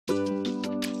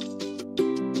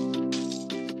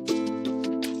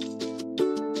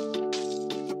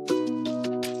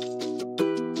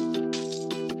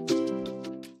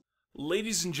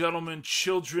Ladies and gentlemen,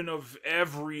 children of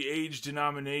every age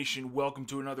denomination, welcome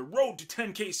to another Road to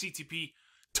 10K CTP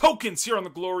tokens here on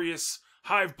the glorious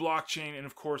Hive blockchain, and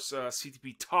of course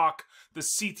CTP Talk. The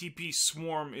CTP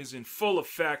swarm is in full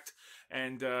effect,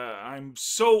 and I'm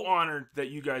so honored that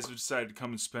you guys have decided to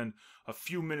come and spend a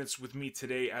few minutes with me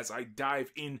today as I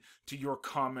dive into your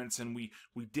comments and we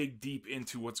dig deep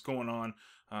into what's going on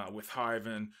with Hive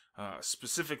and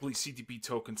specifically CTP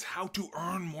tokens, how to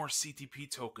earn more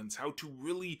CTP tokens, how to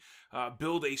really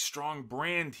build a strong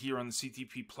brand here on the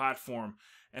CTP platform.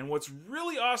 And what's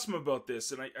really awesome about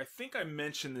this, and I think I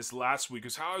mentioned this last week,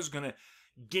 is how I was going to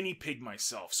guinea pig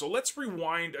myself. So let's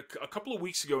rewind a couple of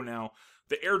weeks ago now.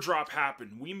 The airdrop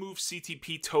happened. We moved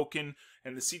CTP token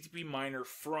and the CTP miner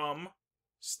from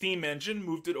Steam Engine,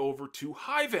 moved it over to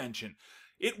Hive Engine.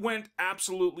 It went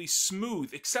absolutely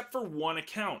smooth, except for one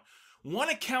account. One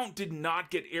account did not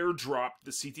get airdropped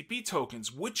the CTP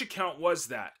tokens. Which account was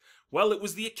that? Well, it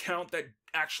was the account that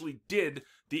actually did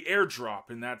the airdrop,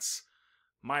 and that's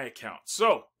my account.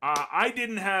 So, I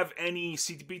didn't have any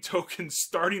CTP tokens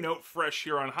starting out fresh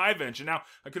here on Hive Engine. Now,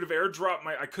 I could have airdropped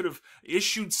I could have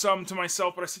issued some to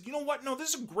myself, but I said, you know what? No,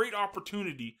 this is a great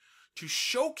opportunity to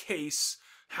showcase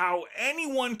how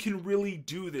anyone can really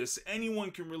do this.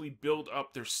 Anyone can really build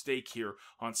up their stake here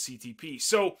on CTP.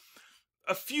 So,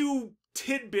 a few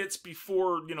tidbits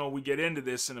before, we get into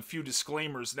this and a few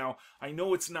disclaimers. Now, I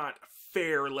know it's not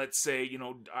fair, let's say,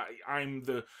 I'm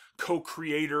the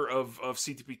co-creator of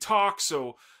CTP Talk,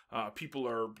 so people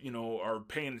are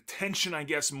paying attention, I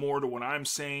guess, more to what I'm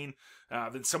saying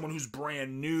than someone who's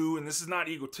brand new. And this is not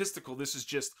egotistical. This is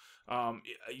just I'm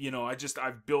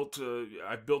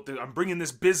bringing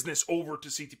this business over to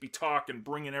CTP Talk and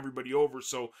bringing everybody over.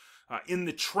 So in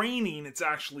the training, it's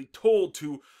actually told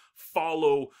to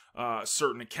follow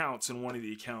certain accounts, and one of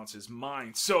the accounts is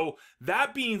mine. So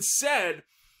that being said,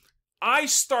 I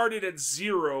started at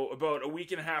 0 about a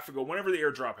week and a half ago, whenever the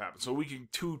airdrop happened. So a week and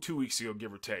two weeks ago,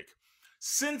 give or take.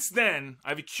 Since then,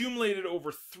 I've accumulated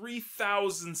over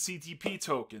 3,000 CTP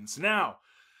tokens. Now,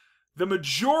 the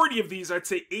majority of these, I'd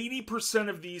say 80%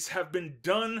 of these, have been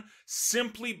done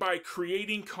simply by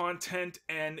creating content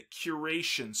and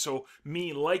curation. So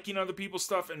me liking other people's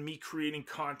stuff and me creating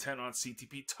content on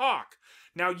CTP Talk.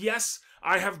 Now, yes,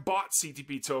 I have bought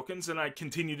CTP tokens, and I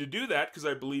continue to do that because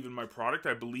I believe in my product.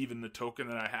 I believe in the token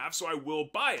that I have, so I will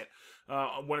buy it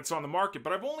when it's on the market.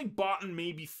 But I've only bought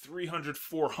maybe 300,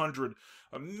 400,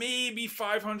 maybe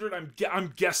 500. I'm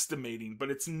guesstimating, but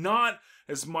it's not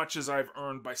as much as I've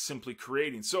earned by simply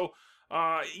creating. So,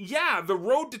 yeah, the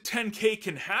road to 10K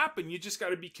can happen. You just got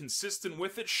to be consistent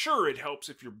with it. Sure, it helps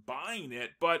if you're buying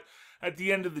it, but at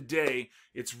the end of the day,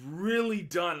 it's really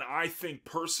done, I think,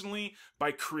 personally,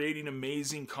 by creating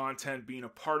amazing content, being a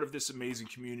part of this amazing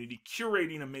community,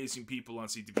 curating amazing people on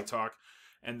CTP Talk,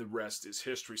 and the rest is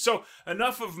history. So,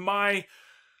 enough of my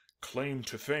claim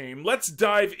to fame. Let's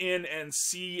dive in and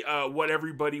see what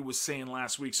everybody was saying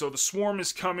last week. So the swarm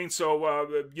is coming.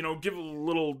 So, give a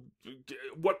little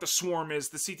what the swarm is,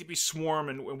 the CTP swarm,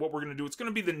 and what we're going to do. It's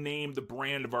going to be the name, the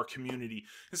brand of our community.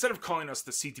 Instead of calling us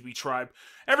the CTP tribe,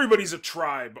 everybody's a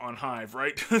tribe on Hive,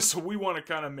 right? So we want to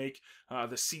kind of make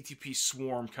the CTP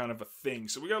swarm kind of a thing.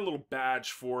 So we got a little badge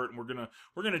for it, and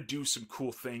we're gonna do some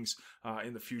cool things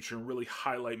in the future and really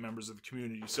highlight members of the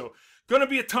community. So gonna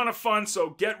be a ton of fun.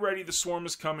 So get ready. The swarm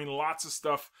is coming. Lots of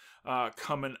stuff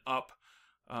coming up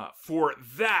for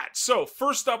that. So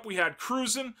first up, we had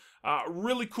Cruisin'.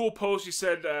 Really cool post. He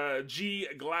said, gee,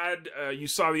 glad you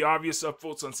saw the obvious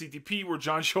upvotes on CTP where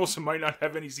John Jolson might not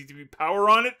have any CTP power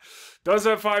on it. Does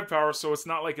have 5 power, so it's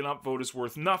not like an upvote is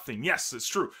worth nothing. Yes, it's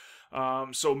true.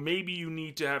 So maybe you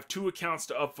need to have 2 accounts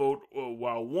to upvote,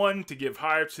 while one to give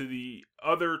Hive to the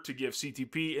other to give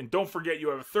CTP. And don't forget you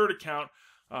have a 3rd account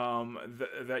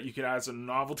that you can add as a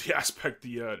novelty aspect,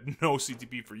 the no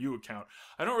CTP for you account.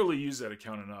 I don't really use that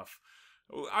account enough.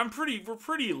 We're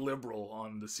pretty liberal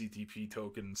on the CTP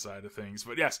token side of things,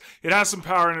 but yes, it has some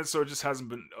power in it, so it just hasn't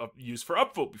been used for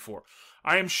upvote before.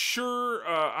 I am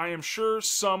sure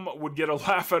some would get a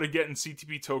laugh out of getting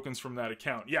CTP tokens from that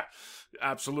account. Yeah,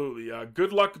 absolutely.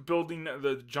 Good luck building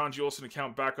the John G. Olson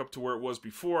account back up to where it was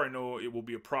before. I know it will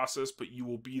be a process, but you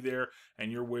will be there,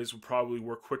 and your ways will probably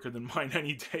work quicker than mine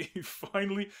any day.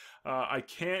 Finally, I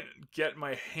can't get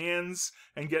my hands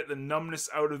and get the numbness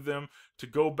out of them to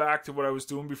go back to what I was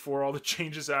doing before all the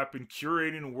changes happened,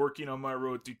 curating and working on my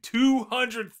road to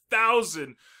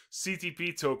 200,000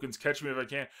 CTP tokens. Catch me if I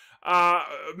can.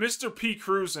 Mr. P.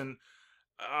 Cruisin'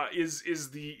 is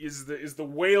the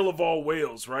whale of all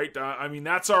whales, right? I mean,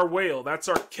 that's our whale. That's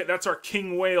our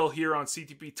king whale here on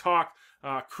CTP Talk.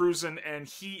 cruising, and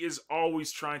he is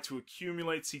always trying to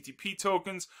accumulate CTP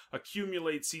tokens,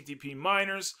 accumulate CTP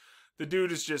miners. The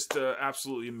dude is just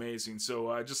absolutely amazing.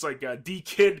 So just like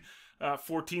D-Kid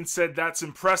 14 said, that's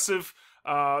impressive.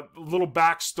 Little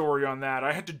backstory on that.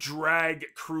 I had to drag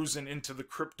Cruisin into the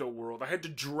crypto world. I had to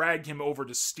drag him over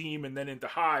to Steam and then into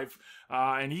Hive.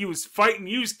 And he was fighting.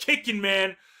 He was kicking,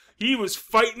 man. He was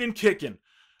fighting and kicking.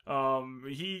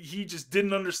 He just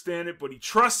didn't understand it, but he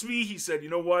trusts me. He said, you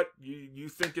know what? You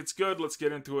think it's good? Let's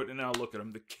get into it. And now look at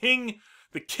him.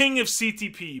 The king of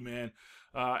CTP, man.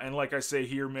 And like I say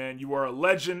here, man, you are a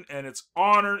legend, and it's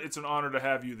an honor to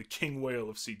have you, the king whale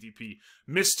of CTP,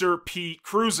 Mr. P.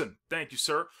 Cruisin. Thank you,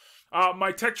 sir.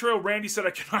 My Tech Trail Randy said,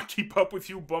 I cannot keep up with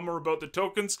you. Bummer about the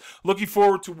tokens. Looking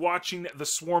forward to watching the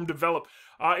swarm develop.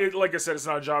 Like I said, it's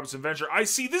not a job, it's a venture.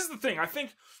 This is the thing. I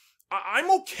think I'm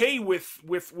okay with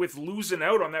losing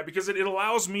out on that, because it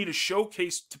allows me to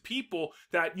showcase to people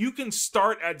that you can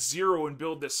start at zero and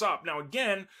build this up. Now,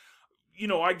 again, you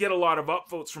know, I get a lot of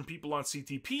upvotes from people on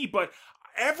CTP, but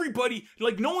everybody,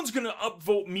 like, no one's going to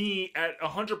upvote me at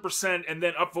 100% and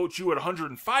then upvote you at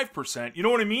 105%. You know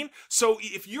what I mean? So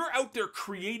if you're out there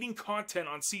creating content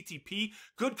on CTP,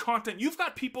 good content, you've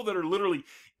got people that are literally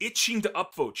itching to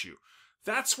upvote you.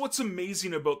 That's what's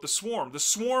amazing about the Swarm. The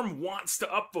Swarm wants to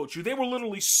upvote you. They will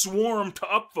literally swarm to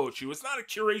upvote you. It's not a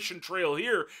curation trail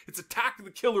here. It's Attack of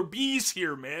the Killer Bees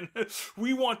here, man.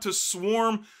 We want to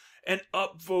swarm and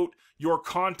upvote your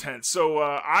content. So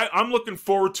I'm looking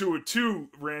forward to it too,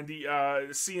 Randy,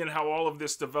 seeing how all of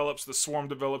this develops, the Swarm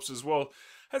develops as well.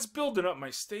 That's building up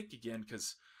my stake again,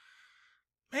 because,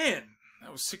 man,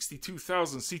 that was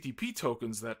 62,000 CTP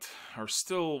tokens that are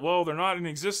still, well, they're not in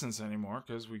existence anymore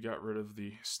because we got rid of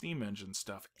the Steam Engine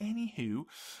stuff. Anywho,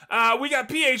 we got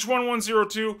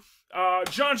PH1102.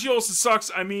 John G. Olsen sucks.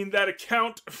 I mean, that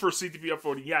account for CTP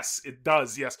upvoting, yes, it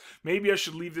does, yes. Maybe I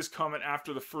should leave this comment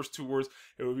after the first two words.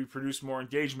 It would be produce more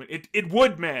engagement. It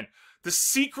would, man. The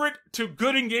secret to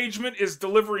good engagement is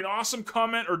delivering awesome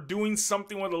comment or doing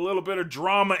something with a little bit of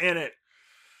drama in it.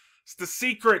 It's the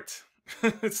secret.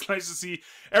 It's nice to see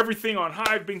everything on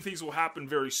Hive. Big things will happen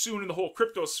very soon in the whole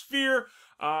crypto sphere.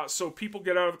 So people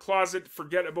get out of the closet,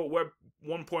 forget about Web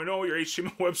 1.0, your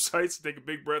HTML websites, take a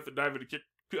big breath and dive into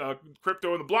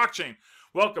crypto and the blockchain.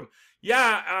 Welcome.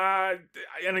 Yeah,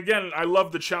 and again, I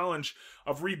love the challenge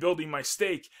of rebuilding my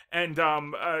stake. And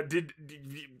I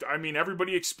mean,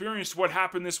 everybody experienced what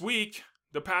happened this week,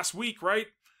 the past week, right?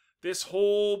 This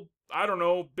whole, I don't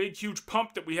know, big, huge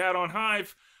pump that we had on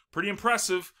Hive. Pretty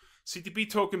impressive. CTP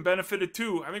token benefited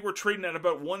too. I think we're trading at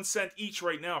about 1 cent each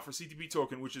right now for CTP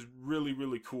token, which is really,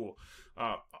 really cool.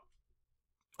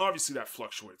 Obviously that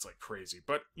fluctuates like crazy,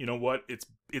 but you know what?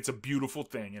 It's a beautiful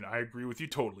thing, and I agree with you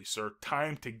totally, sir.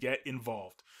 Time to get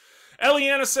involved.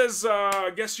 Eliana says, I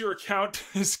guess your account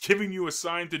is giving you a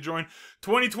sign to join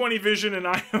 2020 Vision and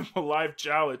I Am Alive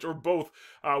Challenge, or both.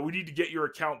 We need to get your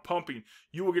account pumping.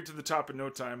 You will get to the top in no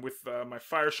time. With my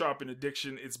fire shop and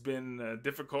addiction, it's been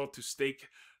difficult to stake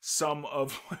some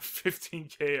of my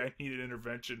 15K. I needed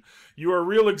intervention. You are a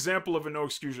real example of a no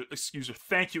excuser.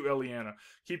 Thank you, Eliana.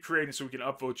 Keep creating so we can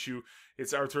upvote you.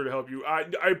 It's our turn to help you.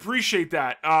 I appreciate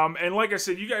that. And like I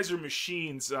said, you guys are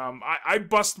machines. I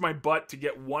bust my butt to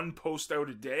get one post out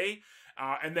a day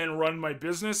and then run my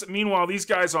business. Meanwhile, these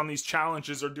guys on these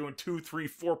challenges are doing 2, 3,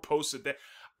 4 posts a day.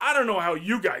 I don't know how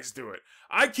you guys do it.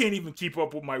 I can't even keep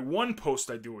up with my one post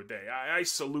I do a day. I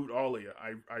salute all of you.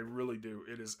 I really do.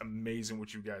 It is amazing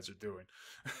what you guys are doing.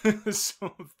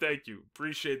 So thank you.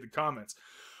 Appreciate the comments.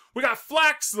 We got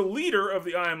Flax, the leader of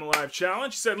the I Am Alive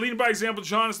Challenge. He said, leading by example,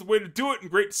 John, is the way to do it, and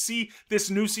great to see this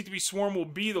new CTP Swarm will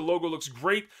be. The logo looks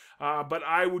great, but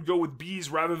I would go with bees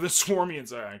rather than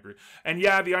swarmians. I agree. And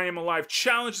yeah, the I Am Alive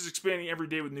Challenge is expanding every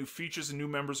day with new features, and new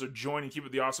members are joining. Keep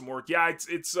up the awesome work. Yeah,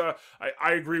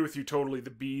 I agree with you totally. The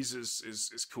bees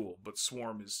is cool, but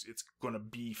Swarm it's gonna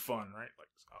be fun, right? Like,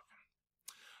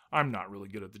 okay. I'm not really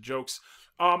good at the jokes.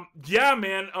 Yeah,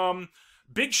 man.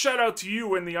 Big shout out to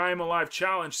you in the I Am Alive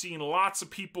Challenge, seeing lots of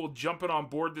people jumping on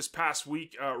board this past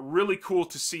week. Really cool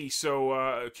to see.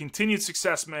 So continued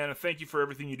success, man, and thank you for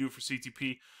everything you do for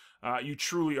CTP. You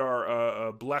truly are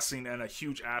a blessing and a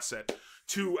huge asset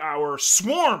to our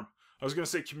Swarm. I was going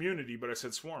to say community, but I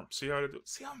said Swarm. See how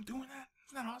I'm doing that?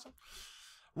 Isn't that awesome?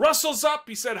 Russell's up.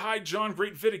 He said, hi, John.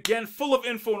 Great vid again. Full of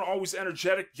info and always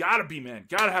energetic. Gotta be, man.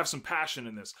 Gotta have some passion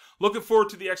in this. Looking forward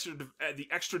to the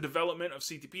extra development of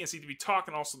CTP and CTP Talk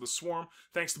and also the Swarm.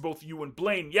 Thanks to both you and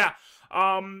Blaine. Yeah,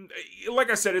 like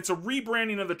I said, it's a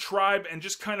rebranding of the tribe and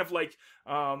just kind of like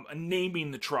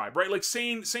naming the tribe, right? Like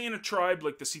saying a tribe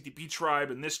like the CTP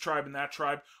tribe and this tribe and that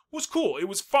tribe was cool. It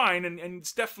was fine, and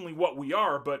it's definitely what we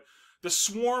are, but the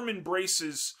Swarm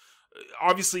embraces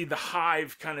obviously the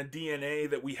Hive kind of DNA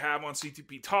that we have on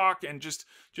CTP Talk, and just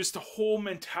the whole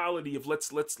mentality of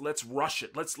let's rush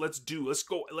it, let's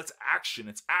go, let's action,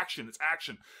 it's action.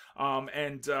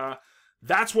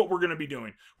 That's what we're going to be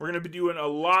doing. We're going to be doing a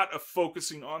lot of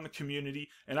focusing on the community,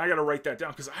 and I got to write that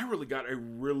down because I really got a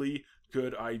really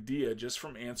good idea just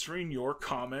from answering your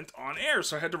comment on air.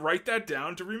 So I had to write that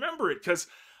down to remember it, because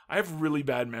I have really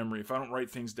bad memory. If I don't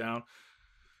write things down,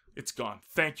 it's gone.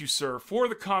 Thank you, sir, for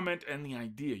the comment and the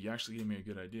idea. You actually gave me a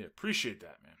good idea. Appreciate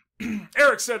that, man.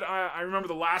 Eric said, I remember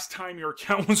the last time your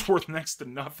account was worth next to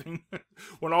nothing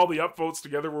when all the upvotes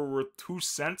together were worth 2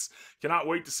 cents. Cannot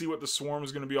wait to see what the Swarm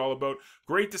is going to be all about.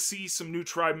 Great to see some new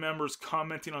tribe members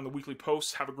commenting on the weekly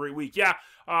posts. Have a great week. Yeah,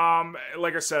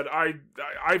 like I said,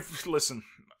 I've listen,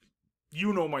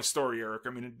 you know my story, Eric. I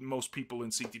mean, most people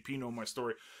in CTP know my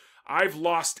story. I've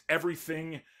lost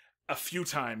everything a few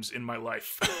times in my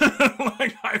life.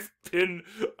 Like, I've been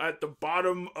at the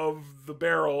bottom of the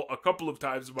barrel a couple of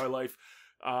times in my life,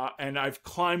 and I've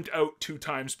climbed out 2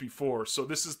 times before. So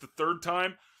this is the 3rd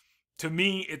time. To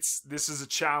me, this is a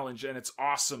challenge, and it's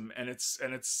awesome, and it's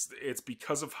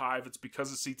because of Hive, it's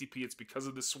because of CTP, it's because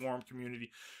of the Swarm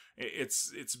community.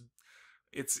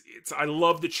 I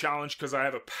love the challenge because I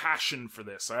have a passion for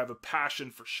this. I have a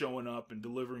passion for showing up and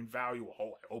delivering value.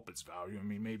 Oh, I hope it's value. I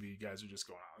mean, maybe you guys are just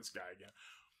going, oh, this guy again.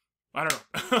 I don't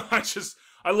know.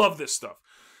 I love this stuff.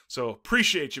 So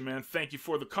appreciate you, man. Thank you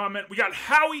for the comment. We got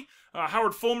Howie.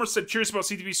 Howard Fulmer said, curious about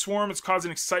CTP Swarm. It's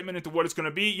causing excitement into what it's going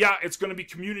to be. Yeah, it's going to be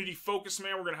community focused,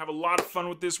 man. We're going to have a lot of fun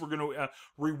with this. We're going to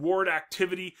reward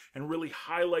activity and really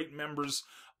highlight members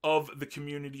of the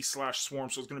community / Swarm.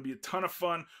 So it's going to be a ton of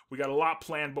fun. We got a lot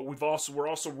planned, but we're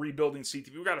also rebuilding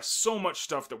CTP. We've got so much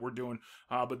stuff that we're doing,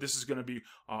 but this is going to be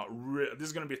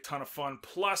a ton of fun.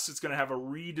 Plus, it's going to have a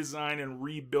redesign and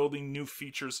rebuilding new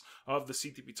features of the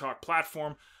CTP Talk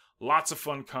platform. Lots of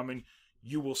fun coming.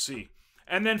 You will see.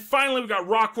 And then finally, we got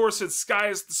Rockhorse said, "Sky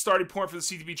is the starting point for the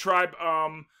CTP tribe."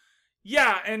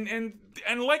 Yeah, and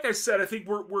like I said, I think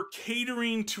we're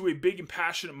catering to a big and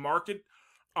passionate market.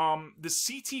 The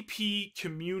CTP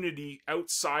community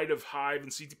outside of Hive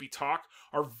and CTP Talk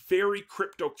are very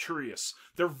crypto curious.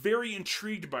 They're very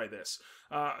intrigued by this.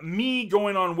 Me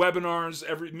going on webinars,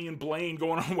 me and Blaine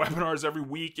going on webinars every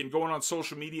week, and going on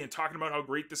social media and talking about how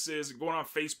great this is, and going on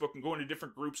Facebook and going to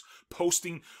different groups,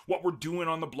 posting what we're doing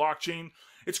on the blockchain.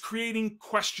 It's creating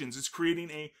questions. It's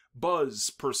creating a buzz,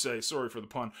 per se. Sorry for the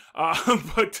pun.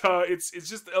 But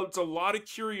it's a lot of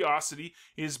curiosity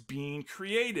is being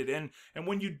created. And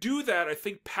when you do that, I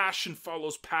think passion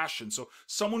follows passion. So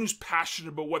someone who's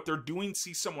passionate about what they're doing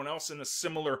sees someone else in a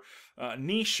similar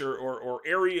niche or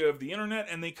area of the internet,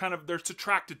 and they're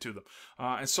attracted to them.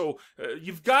 And so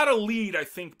you've got to lead, I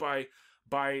think, by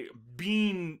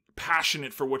being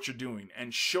passionate for what you're doing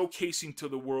and showcasing to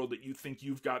the world that you think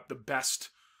you've got the best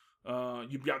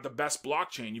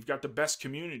blockchain, you've got the best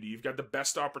community, you've got the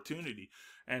best opportunity.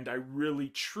 And I really,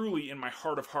 truly, in my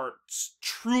heart of hearts,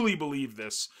 truly believe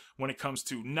this when it comes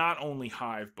to not only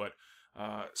Hive, but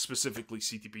specifically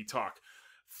CTP Talk.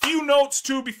 Few notes,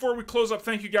 too, before we close up.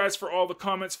 Thank you guys for all the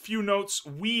comments. Few notes.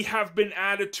 We have been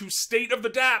added to State of the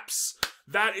Dapps.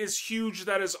 That is huge.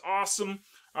 That is awesome.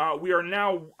 We are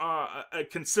now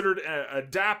considered a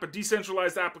DApp, a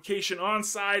decentralized application on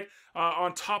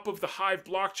top of the Hive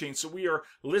blockchain. So we are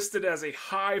listed as a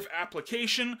Hive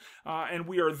application, and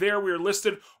we are there. We are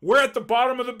listed. We're at the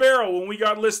bottom of the barrel when we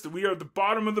got listed. We are at the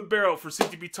bottom of the barrel for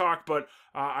CTP Talk, but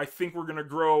I think we're going to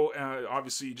grow.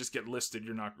 Obviously, you just get listed.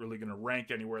 You're not really going to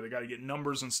rank anywhere. They got to get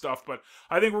numbers and stuff, but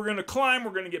I think we're going to climb.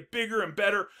 We're going to get bigger and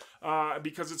better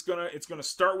because it's gonna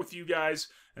start with you guys,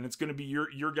 and it's going to be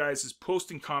your guys'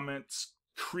 posting comments,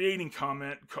 creating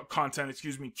content,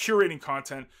 curating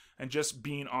content, and just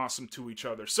being awesome to each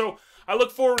other. So I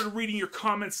look forward to reading your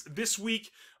comments this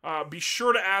week. Be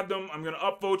sure to add them. I'm going to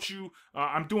upvote you.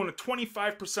 I'm doing a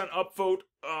 25% upvote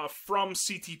from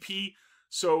CTP.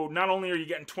 So not only are you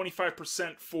getting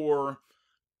 25% for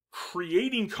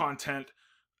creating content,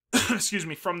 excuse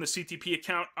me, from the CTP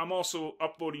account, I'm also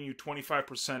upvoting you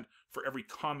 25% for every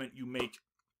comment you make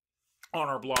on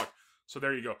our blog. So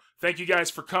there you go. Thank you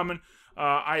guys for coming.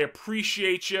 I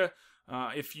appreciate you.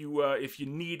 If you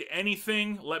need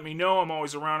anything, let me know. I'm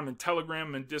always around. I'm in Telegram,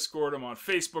 I'm in Discord, I'm on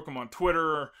Facebook, I'm on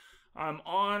Twitter, I'm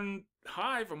on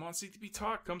Hive, I'm on CTP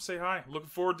Talk. Come say hi. Looking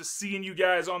forward to seeing you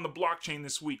guys on the blockchain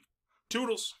this week.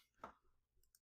 Toodles.